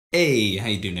Hey, how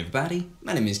you doing everybody?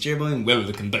 My name is Cherryboy and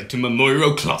welcome back to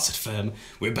Momoiro Closet Fam.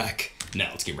 We're back. Now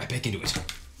let's get right back into it.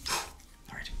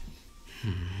 Alright.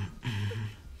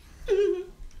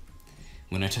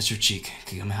 When I touch her cheek,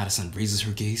 Kagami Hata-san raises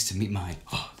her gaze to meet mine.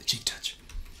 Oh, the cheek touch.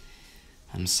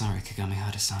 I'm sorry, Kagami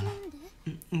Hata-san.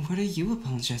 What are you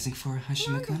apologizing for,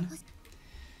 Hashima-kun?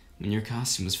 When your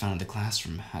costume was found in the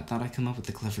classroom, I thought I'd come up with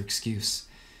a clever excuse.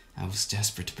 I was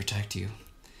desperate to protect you.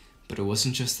 But it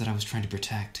wasn't just that I was trying to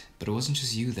protect. But it wasn't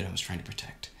just you that I was trying to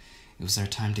protect. It was our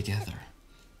time together.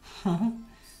 Huh?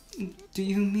 Do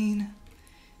you mean?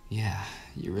 Yeah,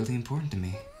 you're really important to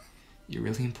me. You're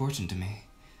really important to me.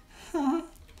 Huh?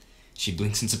 She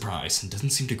blinks in surprise and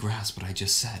doesn't seem to grasp what I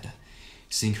just said.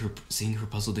 Seeing her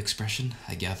puzzled expression,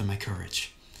 I gather my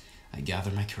courage. I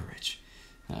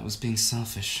was being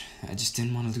selfish. I just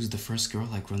didn't want to lose the first girl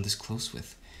I'd grown this close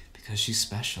with, because she's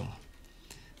special.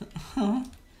 Huh?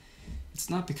 It's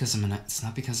not because I'm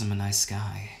a nice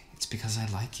guy. It's because I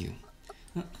like you.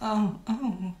 Oh.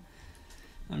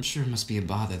 I'm sure it must be a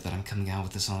bother that I'm coming out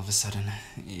with this all of a sudden.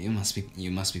 You must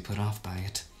be put off by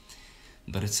it.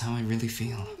 But it's how I really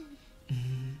feel.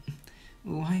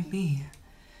 Why me?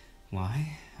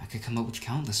 Why? I could come up with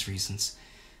countless reasons.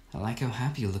 I like how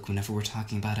happy you look whenever we're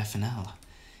talking about FNL.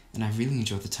 And I really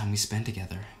enjoy the time we spend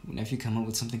together, whenever you come up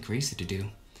with something crazy to do.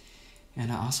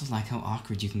 And I also like how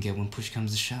awkward you can get when push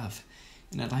comes to shove.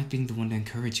 And I like being the one to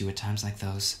encourage you at times like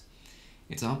those.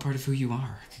 It's all part of who you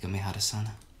are, Kagami Hata-san.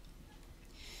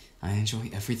 I enjoy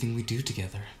everything we do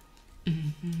together.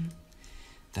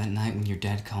 That night when your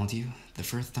dad called you, the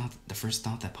first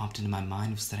thought that popped into my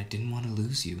mind was that I didn't want to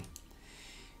lose you.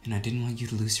 And I didn't want you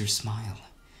to lose your smile.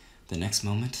 The next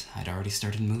moment, I'd already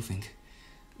started moving.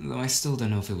 Though I still don't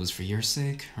know if it was for your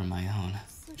sake or my own.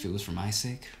 If it was for my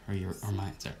sake or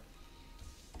my... Sorry.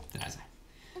 Did I say?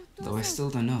 Though I still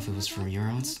don't know if it was for your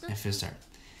own...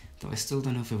 Though I still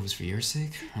don't know if it was for your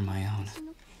sake or my own.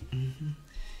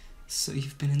 So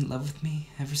you've been in love with me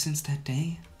ever since that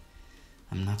day?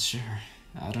 I'm not sure.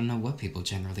 I don't know what people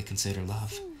generally consider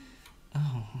love.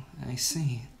 Oh, I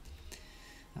see.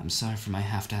 I'm sorry for my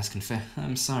half-assed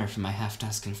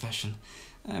confession.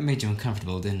 I made you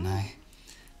uncomfortable, didn't I?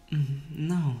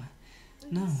 No.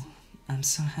 I'm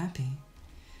so happy.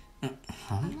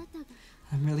 Huh?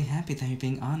 I'm really happy that you're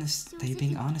being honest.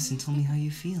 And told me how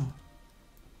you feel.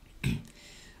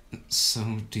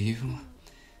 So do you?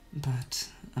 But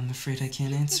I'm afraid I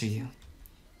can't answer you.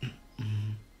 No!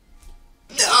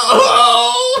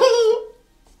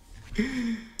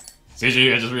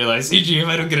 CG, I just realized. CG, if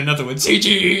I don't get another one.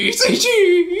 CG!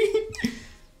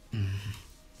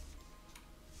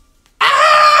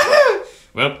 Ah!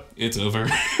 Well, it's over.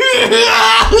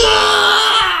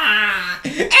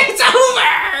 It's over!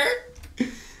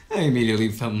 I immediately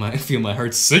feel my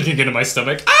heart sinking into my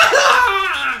stomach.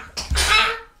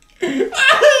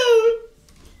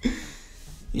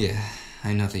 Yeah,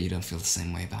 I know that you don't feel the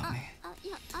same way about me.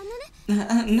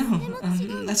 No,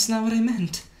 that's not what I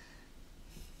meant.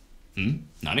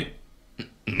 Nani?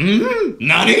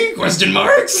 Nani? Question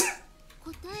marks?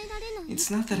 It's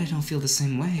not that I don't feel the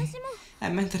same way. I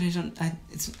meant that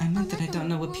I don't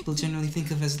know what people generally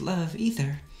think of as love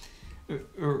either.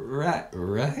 Right?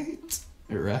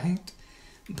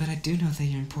 But I do know that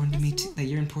you're important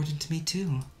to me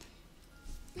too.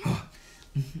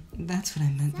 That's what I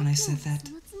meant when I said that.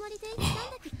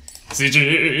 CG,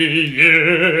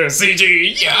 yeah! CG,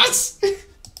 yes!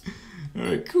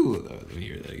 Alright, cool. Let me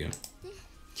hear that again.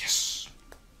 Yes.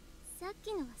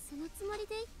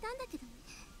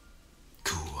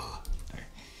 Cool. Right.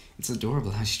 It's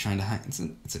adorable how she's trying to hide.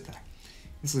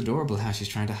 It's adorable how she's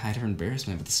trying to hide her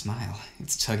embarrassment with a smile.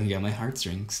 It's tugging at my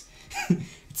heartstrings.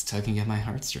 It's tugging at my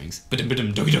heartstrings.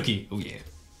 Ba-dum-ba-dum, doki-doki. Oh yeah.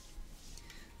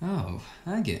 Oh,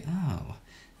 I get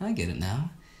it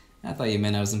now. I thought you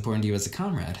meant I was important to you as a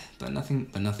comrade, but nothing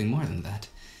more than that.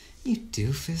 You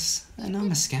doofus. I know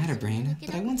I'm a scatterbrain,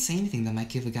 but I wouldn't say anything that might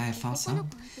give a guy a false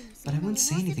hope.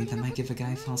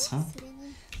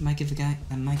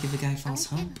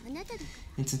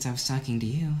 And since I was talking to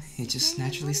you, it just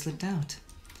naturally slipped out.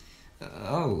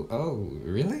 Oh,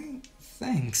 really?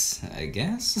 Thanks, I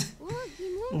guess.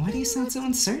 Why do you sound so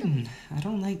uncertain?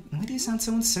 Why do you sound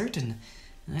so uncertain?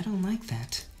 I don't like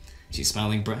that. She's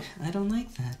smiling I don't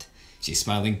like that. She's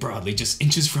smiling broadly just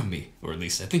inches from me. Or at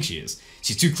least I think she is.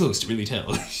 She's too close to really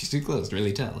tell.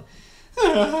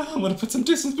 I want to put some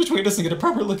distance between us and get a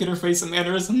proper look at her face and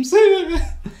mannerisms.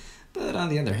 But on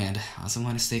the other hand, I also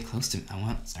want to stay close to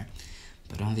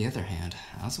But on the other hand,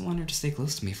 I also want her to stay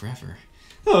close to me forever.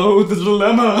 Oh, the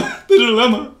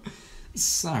dilemma.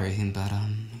 Sorry, but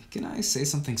can I say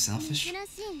something selfish?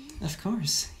 Of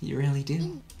course, you really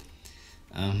do.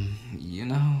 You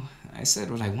know, I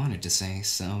said what I wanted to say,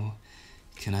 so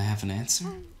can I have an answer?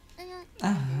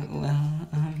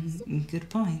 Good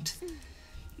point.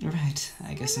 Right,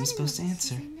 I guess I'm supposed to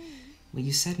answer. What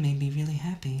you said made me really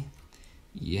happy.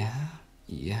 Yeah.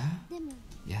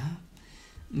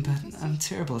 But I'm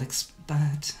terrible at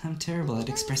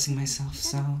expressing myself,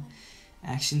 so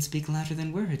actions speak louder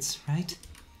than words, right?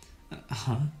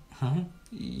 Huh?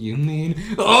 You mean...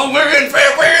 Oh, we're in,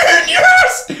 fam! We're in!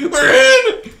 Yes! We're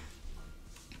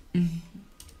in!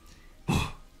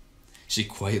 She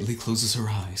quietly closes her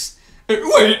eyes.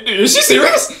 Wait, is she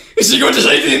serious? Is she going to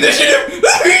take the initiative?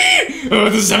 Oh,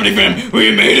 this is happening, fam!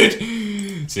 We made it!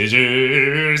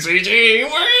 CJ,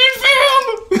 we're in,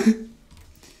 fam!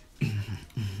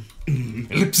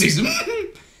 Ellipses.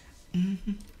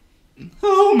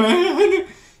 Oh, man!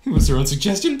 It was her own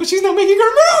suggestion, but she's not making her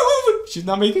move!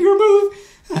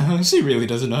 Oh, she really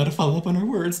doesn't know how to follow up on her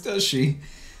words, does she?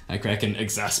 I crack an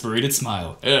exasperated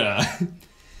smile.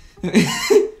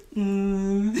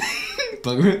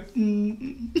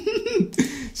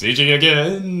 CJ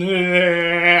again.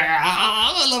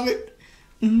 I love it.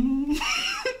 And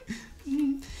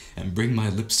bring my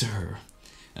lips to her.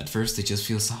 At first, they just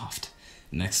feel soft.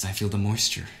 Next, I feel the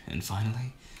moisture. And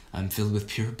finally, I'm filled with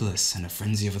pure bliss and a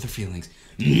frenzy of other feelings.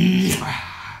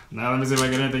 Now let me see if I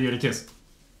can anything you to kiss.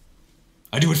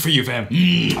 I do it for you, fam.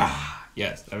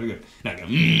 Yes, that'd be good. Now go.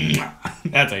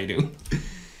 That's how you do.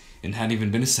 It hadn't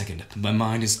even been a second, but my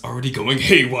mind is already going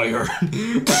haywire.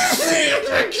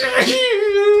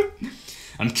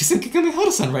 I'm kissing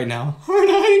Kakamehara-san right now,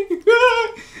 aren't I?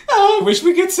 I wish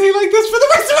we could stay like this for the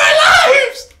rest of our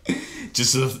lives!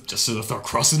 Just so the thought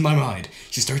crosses my mind,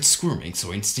 she starts squirming,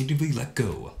 so I instinctively let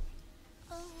go.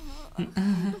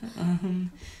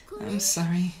 I'm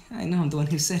sorry. I know I'm the one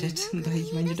who said it, but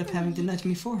you ended up having to nudge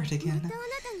me forward again.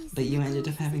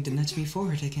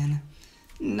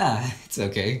 Nah, it's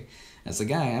okay. As a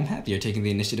guy, I'm happier taking the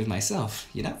initiative myself,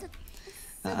 you know?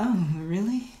 Oh,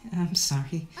 really? I'm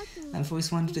sorry. I've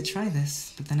always wanted to try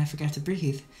this, but then I forgot to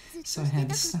breathe, so I had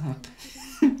to stop.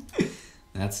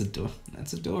 That's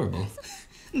adorable.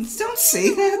 Don't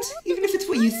say that, even if it's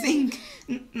what you think.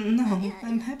 No,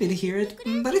 I'm happy to hear it,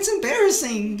 but it's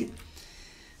embarrassing.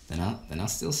 Then I'll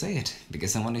still say it,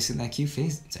 because I want to see that cute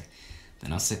face. Sorry.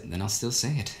 Then I'll still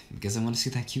say it, because I want to see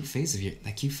that cute face of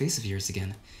yours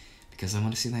again.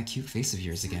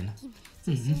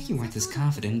 You weren't this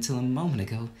confident until a moment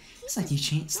ago. It's like you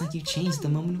changed the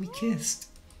moment we kissed.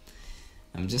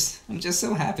 I'm just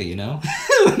so happy, you know?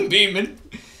 Beaming.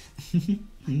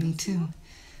 Me too.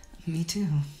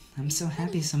 I'm so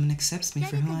happy someone accepts me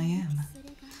for who I am.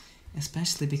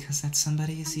 Especially because that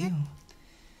somebody is you.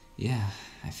 Yeah,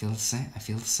 I feel the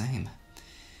same.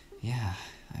 Yeah,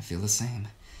 I feel the same.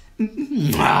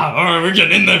 Alright, we're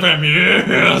getting in there, fam.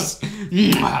 Yes!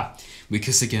 We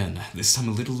kiss again, this time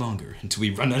a little longer, until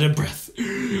we run out of breath.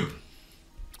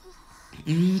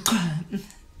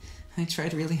 I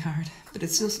tried really hard, but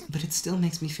it still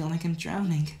makes me feel like I'm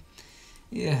drowning.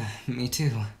 Yeah, me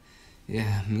too.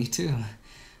 I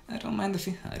don't mind the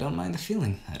feeling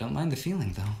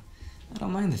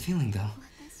though.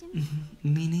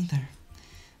 Me neither.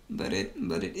 But it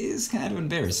is kind of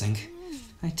embarrassing.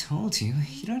 I told you,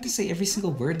 you don't have to say every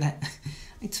single word that...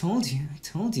 I told you,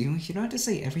 you don't have to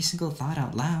say every single thought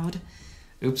out loud.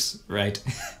 Oops, right.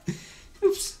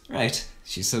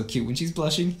 She's so cute when she's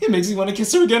blushing. It makes me want to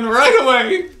kiss her again right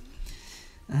away.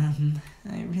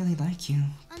 I really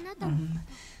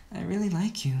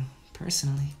like you,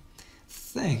 personally.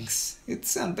 Thanks. It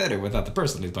sounds better without the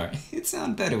personally part.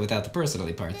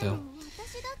 Though.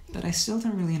 But I still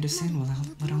don't really understand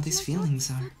what all these feelings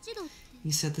are.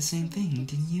 You said the same thing,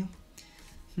 didn't you?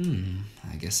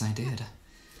 I guess I did.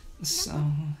 So,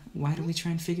 why don't we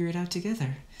try and figure it out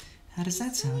together? How does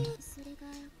that sound?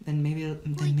 Then maybe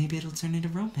it'll turn into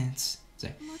romance.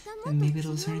 Or maybe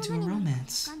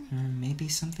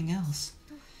something else.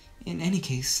 In any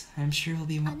case, I'm sure it will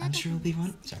be wonderful.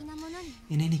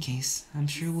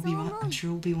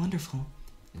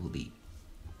 It will be.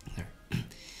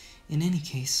 In any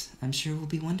case, I'm sure it will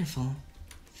be wonderful.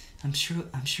 I'm sure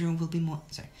it will be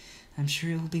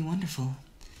wonderful.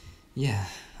 Yeah,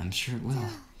 I'm sure it will.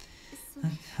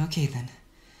 Okay then.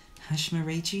 Hashima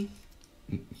Reiji?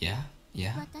 Yeah.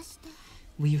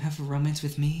 Will you have a romance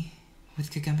with me?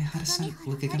 With Kagamehara-san?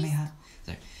 With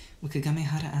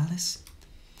Kagamehara Alice?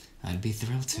 I'd be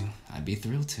thrilled to.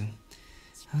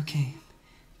 Okay,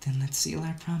 then let's seal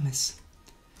our promise.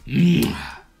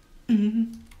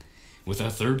 With our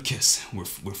third kiss, we're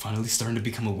finally starting to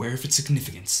become aware of its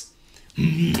significance.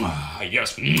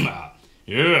 Yes.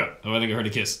 Yeah. Oh, I think I heard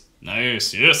a kiss.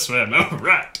 Nice. Yes, man. All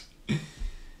right.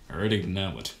 Alrighty,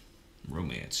 now what?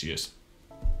 Romance, yes.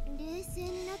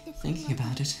 Thinking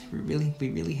about it, we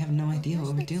really have no idea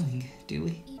what we're doing, do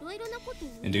we?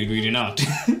 Indeed, we do not.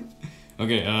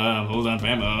 Okay, hold on,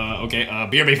 fam. Okay,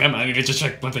 BRB, fam. I need to just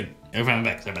check one thing. Okay, fam, I'm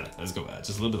back. Sorry about that. Let's go.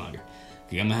 Just a little bit longer.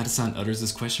 Yamahata-san utters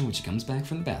this question when she comes back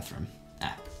from the bathroom.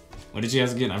 What did she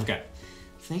ask again? I forgot.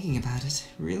 Thinking about it,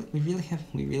 we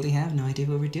really have no idea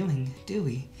what we're doing, do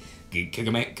we?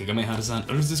 Kagamehata-san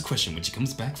utters this question when she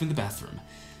comes back from the bathroom.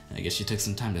 I guess she took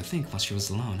some time to think while she was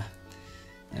alone.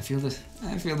 I feel there's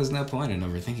no point in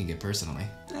overthinking it personally.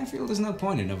 I feel there's no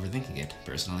point in overthinking it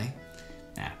personally.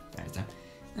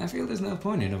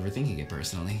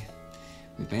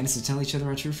 We've managed to tell each other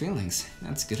our true feelings.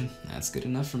 That's good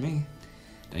enough for me.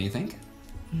 Don't you think?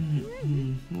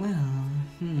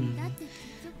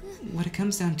 What it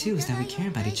comes down to is that we care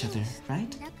about each other,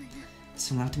 right?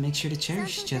 So we'll have to make sure to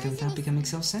cherish each other without becoming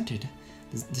self-centered.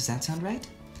 Does that sound right?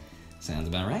 Sounds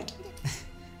about right.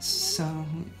 So,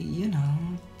 you know...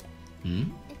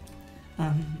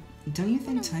 don't you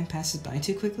think time passes by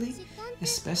too quickly?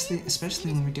 Especially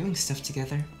when we're doing stuff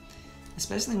together.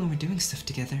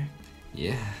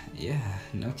 Yeah,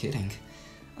 no kidding.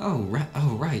 Oh,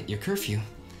 right, your curfew.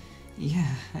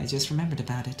 Yeah, I just remembered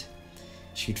about it.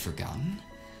 She'd forgotten?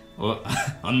 Well,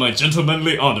 on my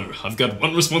gentlemanly honor, I've got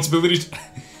one responsibility to...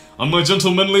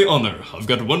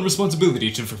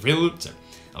 fulfill...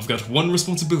 I've got one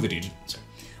responsibility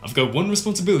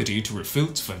to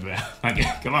fulfill...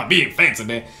 Come on, being fancy,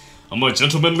 man. On my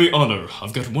gentlemanly honor,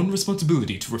 I've got one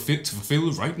responsibility to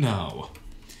fulfill right now.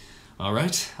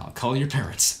 Alright, I'll call your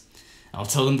parents. I'll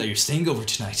tell them that you're staying over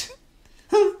tonight.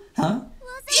 Huh?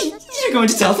 You're going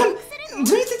to tell them?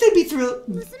 Do you think they'll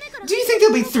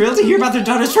be thrilled to hear about their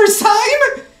daughter's first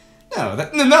time? No,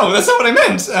 that's not what I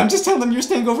meant. I'm just telling them you're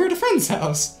staying over at a friend's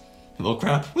house. Well,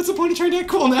 crap. What's the point of trying to act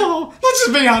cool now? Let's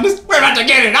just be honest. We're about to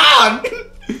get it on.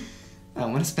 I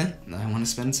want to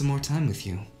spend some more time with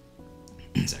you.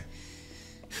 Sorry.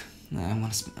 I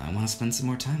want to spend some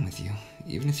more time with you.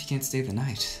 Even if you can't stay the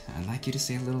night, I'd like you to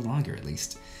stay a little longer at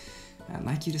least.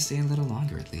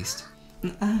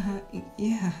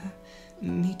 Yeah.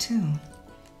 Me too.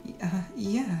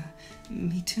 Yeah,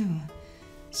 me too.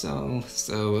 So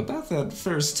about that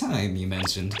first time you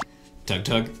mentioned.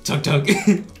 Tug.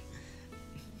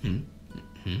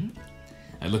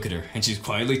 I look at her, and she's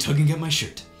quietly tugging at my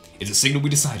shirt. It's a signal we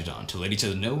decided on to let each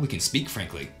other know we can speak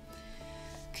frankly.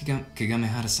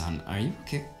 Kagamehata-san, are you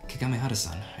okay?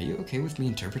 Are you okay with me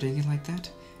interpreting it like that?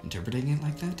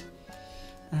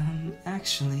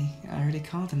 Actually, I already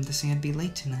called him to say I'd be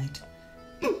late tonight.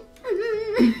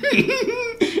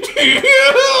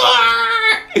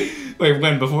 Wait,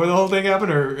 when? Before the whole thing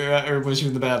happened, or was she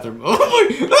in the bathroom? Oh my!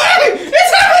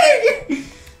 It's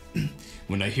happening!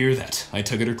 When I hear that, I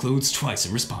tug at her clothes twice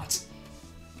in response.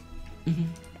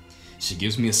 She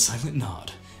gives me a silent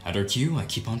nod. At her cue, I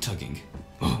keep on tugging.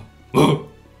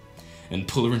 And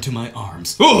pull her into my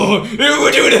arms. Oh,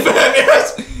 we're doing it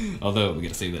fast! Although, we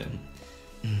gotta say that.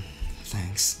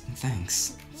 Thanks.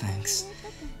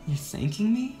 You're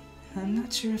thanking me? I'm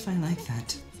not sure if I like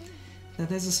that. Though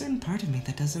there's a certain part of me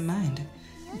that doesn't mind.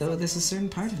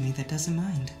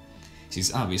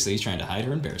 She's obviously trying to hide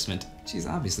her embarrassment.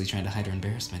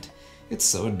 It's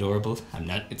so adorable. I'm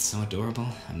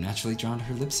naturally drawn to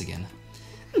her lips again.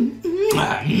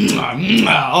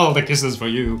 All the kisses for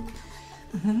you.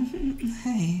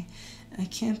 Hey, I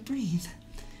can't breathe.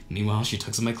 Meanwhile, she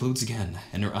tugs at my clothes again,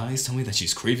 and her eyes tell me that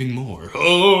she's craving more.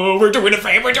 Oh, we're doing it,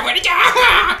 fam! We're doing it!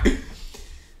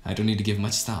 I don't need to give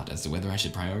much thought as to whether I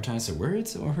should prioritize her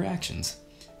words or her actions.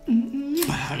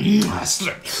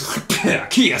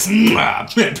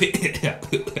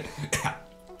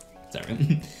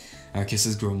 Sorry. Our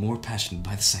kisses grow more passionate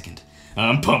by the second.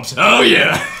 I'm pumped. Oh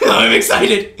yeah! I'm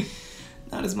excited!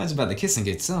 Not as much about the kissing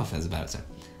itself as about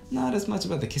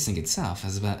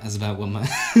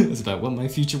what my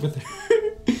future with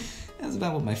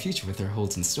her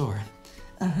holds in store.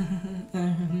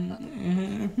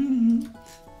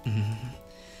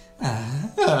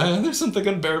 There's something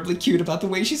unbearably cute about the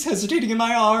way she's hesitating in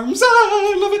my arms.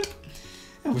 I love it.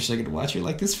 I wish I could watch her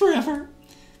like this forever.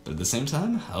 But at the same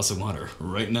time, I also want her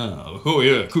right now. Oh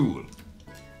yeah, cool.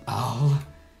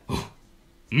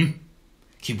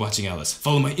 Keep watching, Alice.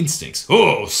 Follow my instincts.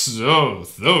 Oh, so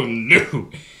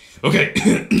new. Okay.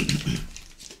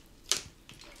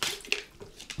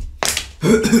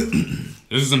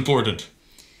 This is important.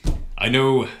 I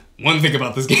know one thing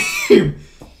about this game.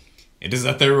 It is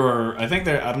that I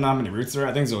don't know how many routes there are.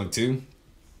 I think there's only 2.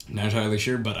 I'm not entirely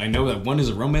sure, but I know that one is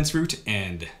a romance route,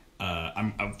 and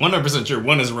I'm 100% sure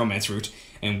one is a romance route,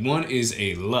 and one is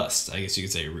a lust, I guess you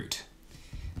could say, route.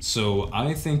 So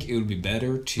I think it would be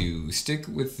better to stick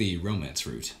with the romance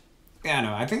route. Yeah,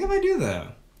 no, I think I might do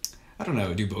that. I don't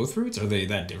know, do both routes? Are they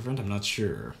that different? I'm not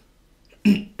sure.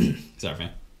 Sorry,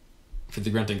 man. For the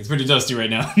grunting, it's pretty dusty right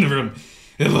now in the room.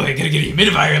 Oh boy, I gotta get a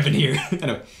humidifier up in here.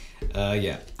 Anyway,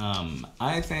 yeah.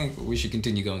 I think we should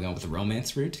continue going on with the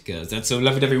romance route because that's so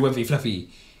lovey-dovey, wuffy, fluffy,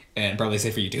 and probably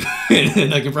safe for you too.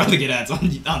 And I can probably get ads on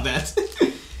that.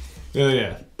 Oh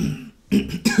yeah.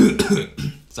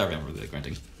 Sorry, I'm really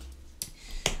grunting.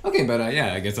 Okay, but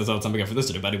yeah, I guess that's all the time we got for this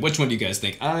everybody. Which one do you guys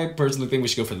think? I personally think we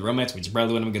should go for the romance, which is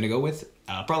probably what I'm gonna go with.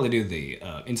 I'll probably do the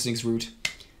instincts route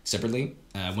separately.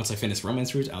 Once I finish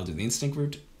romance route, I'll do the instinct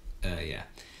route. Yeah.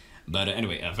 But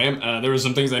anyway, fam, there are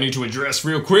some things I need to address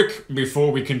real quick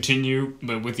before we continue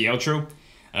with the outro.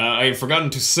 I've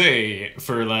forgotten to say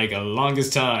for like a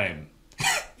longest time.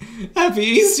 Happy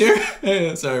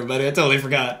Easter! Sorry, buddy, I totally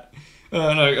forgot.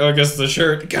 No, I guess the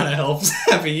shirt kind of helps.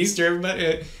 Happy Easter,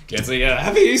 everybody. Can't say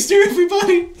Happy Easter,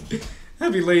 everybody.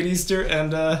 Happy late Easter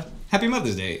and Happy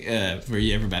Mother's Day for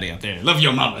you, everybody out there. Love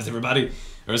your mamas, everybody.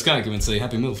 Or as Kaikuin would say,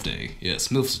 Happy MILF Day. Yes,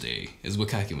 MILF's Day is what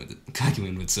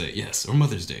Kaikuin would say. Yes, or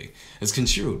Mother's Day, as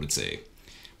Kenshiro would say.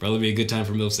 Probably be a good time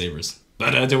for MILF savers.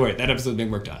 But don't worry, that episode's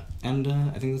being worked on. And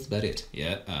I think that's about it.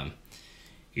 Yeah,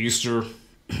 Easter,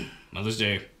 Mother's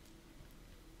Day.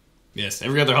 Yes,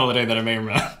 every other holiday that I may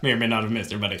or may not have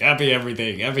missed. Everybody, happy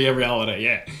everything, happy every holiday,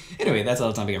 yeah. Anyway, that's all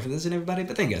the time we got for this and everybody,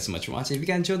 but thank you guys so much for watching. If you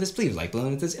guys enjoyed this, please like below.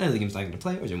 And if there's any other games you'd like to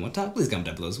play or you want to talk, please comment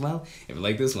down below as well. If you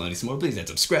like this, want to see more, please hit that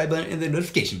subscribe button and the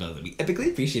notification bell. That'd be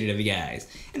epically appreciated of you guys.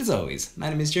 And as always, my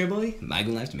name is Cherryboy, my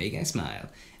goal in life to make you guys smile.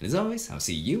 And as always, I'll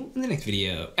see you in the next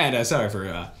video. And sorry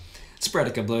for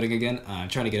sporadic uploading again. I'm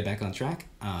trying to get it back on track.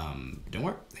 Don't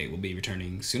worry, they will be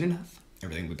returning soon enough.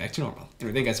 Everything will be back to normal.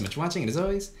 Anyway, thank you guys so much for watching, and as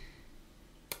always,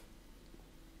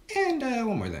 and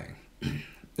one more thing.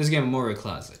 There's a game Momoiro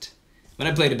Closet. When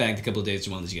I played it back a couple of days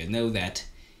ago, I wanted to let you guys know that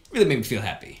it really made me feel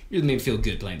happy. It really made me feel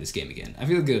good playing this game again. I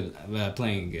feel good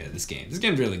playing this game. This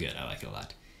game's really good. I like it a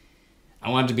lot.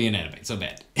 I want it to be an anime so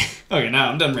bad. Okay, now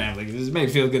I'm done rambling. This made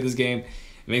me feel good, this game. It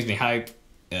makes me hype.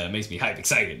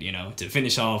 Excited, you know, to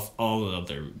finish off all the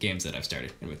other games that I've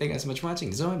started. Anyway, thank you guys so much for watching.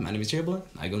 As always, my name is Cherryboy.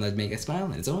 My goal is to make you guys smile.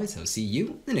 And as always, I'll see you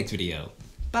in the next video.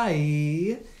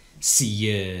 Bye. See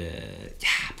ya.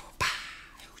 Yeah, boy.